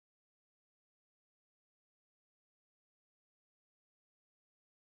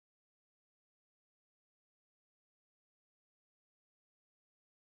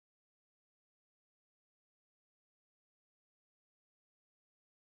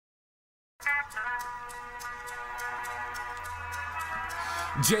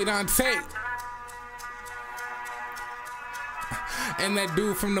Dante and that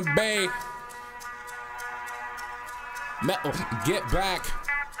dude from the Bay, Metal, Getback.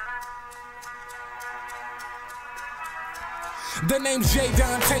 The name's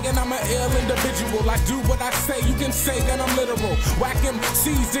Dante and I'm an ill individual. I do what I say, you can say that I'm literal. Whack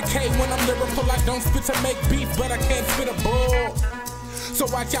MCs decay when I'm lyrical. I don't spit to make beef, but I can't spit a bull. So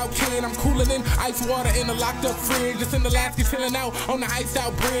watch out, kid, I'm cooler than ice water in a locked up fridge. Just in Alaska chilling out on the iced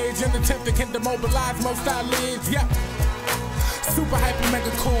out bridge. And the attempt can demobilize most eyelids, yeah.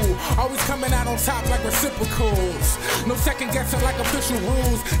 SuperHyperMegaCool, always coming out on top like reciprocals. No second guessing like official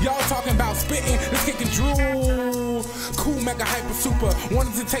rules. Y'all talking about spitting, this kicking drool. Cool, mega, hyper, super.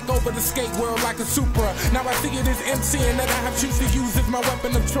 Wanted to take over the skate world like a Supra. Now I see it as MCing that I have choose to use as my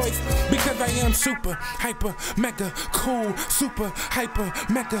weapon of choice. Because I am super, hyper, mega, cool. Super, hyper,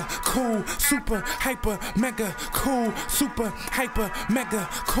 mega, cool. Super, hyper, mega, cool. Super, hyper, mega,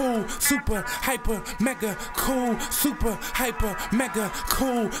 cool. Super, hyper, mega, cool. Super, hyper, mega,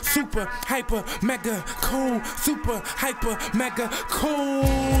 cool. Super, hyper, mega, cool. Super, hyper, mega, cool.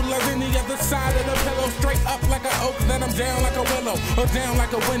 As any other side of the pillow, straight up like an oak, then I'm down like a willow, or down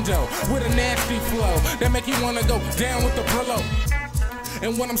like a window, with a nasty flow that make you wanna go down with the Brillo.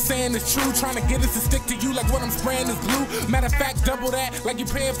 And what I'm saying is true, trying to get us to stick to you like what I'm spraying is blue. Matter of fact, double that like you're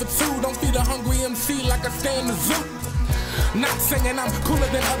paying for two. Don't feed a hungry MC like I stay in the zoo. Not saying I'm cooler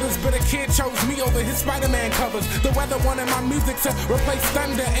than others, but a kid chose me over his Spider-Man covers. The weather wanted my music to replace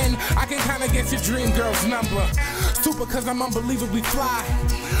thunder, and I can kinda get your dream girl's number. Super cause I'm unbelievably fly,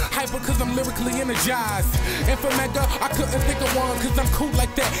 hyper cause I'm lyrically energized, and for mega I couldn't think of one cause I'm cool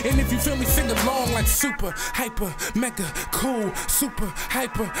like that. And if you feel me, sing along like super, hyper, mega, cool. Super,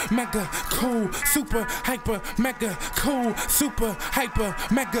 hyper, mega, cool. Super, hyper, mega, cool. Super, hyper,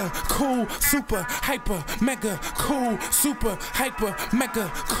 mega, cool. Super, hyper, mega, cool. Super, hyper,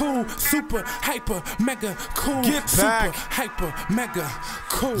 mega, cool. Super, hyper, mega, cool. Get Super, back. hyper, mega,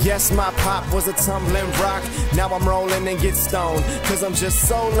 cool. Yes, my pop was a tumbling rock. Now I'm rolling and get stoned, cause I'm just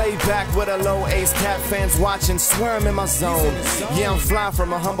so laid back with a low ace cat fans watching, swear I'm in my zone. Yeah, I'm fly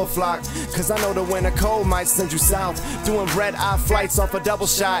from a humble flock, cause I know the winter cold might send you south. Doing red-eye flights off a double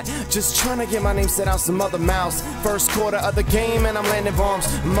shot, just trying to get my name set out some other mouths. First quarter of the game and I'm landing bombs,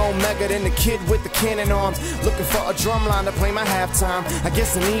 more mega than the kid with the cannon arm. Looking for a drum line to play my halftime. I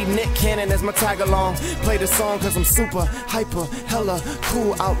guess I need Nick Cannon as my tag along. Play the song cause I'm super, hyper, hella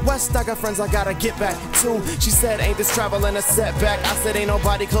cool. Out west I got friends I gotta get back to. She said, ain't this traveling a setback? I said, ain't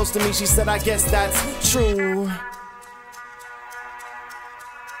nobody close to me. She said, I guess that's true.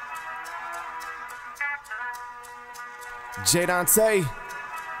 Dante.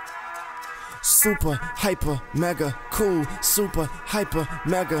 Super, hyper, mega, cool. Super, hyper,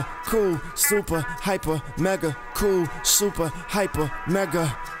 mega, cool. Super, hyper, mega, cool. Super, hyper,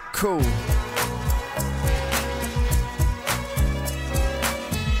 mega, cool.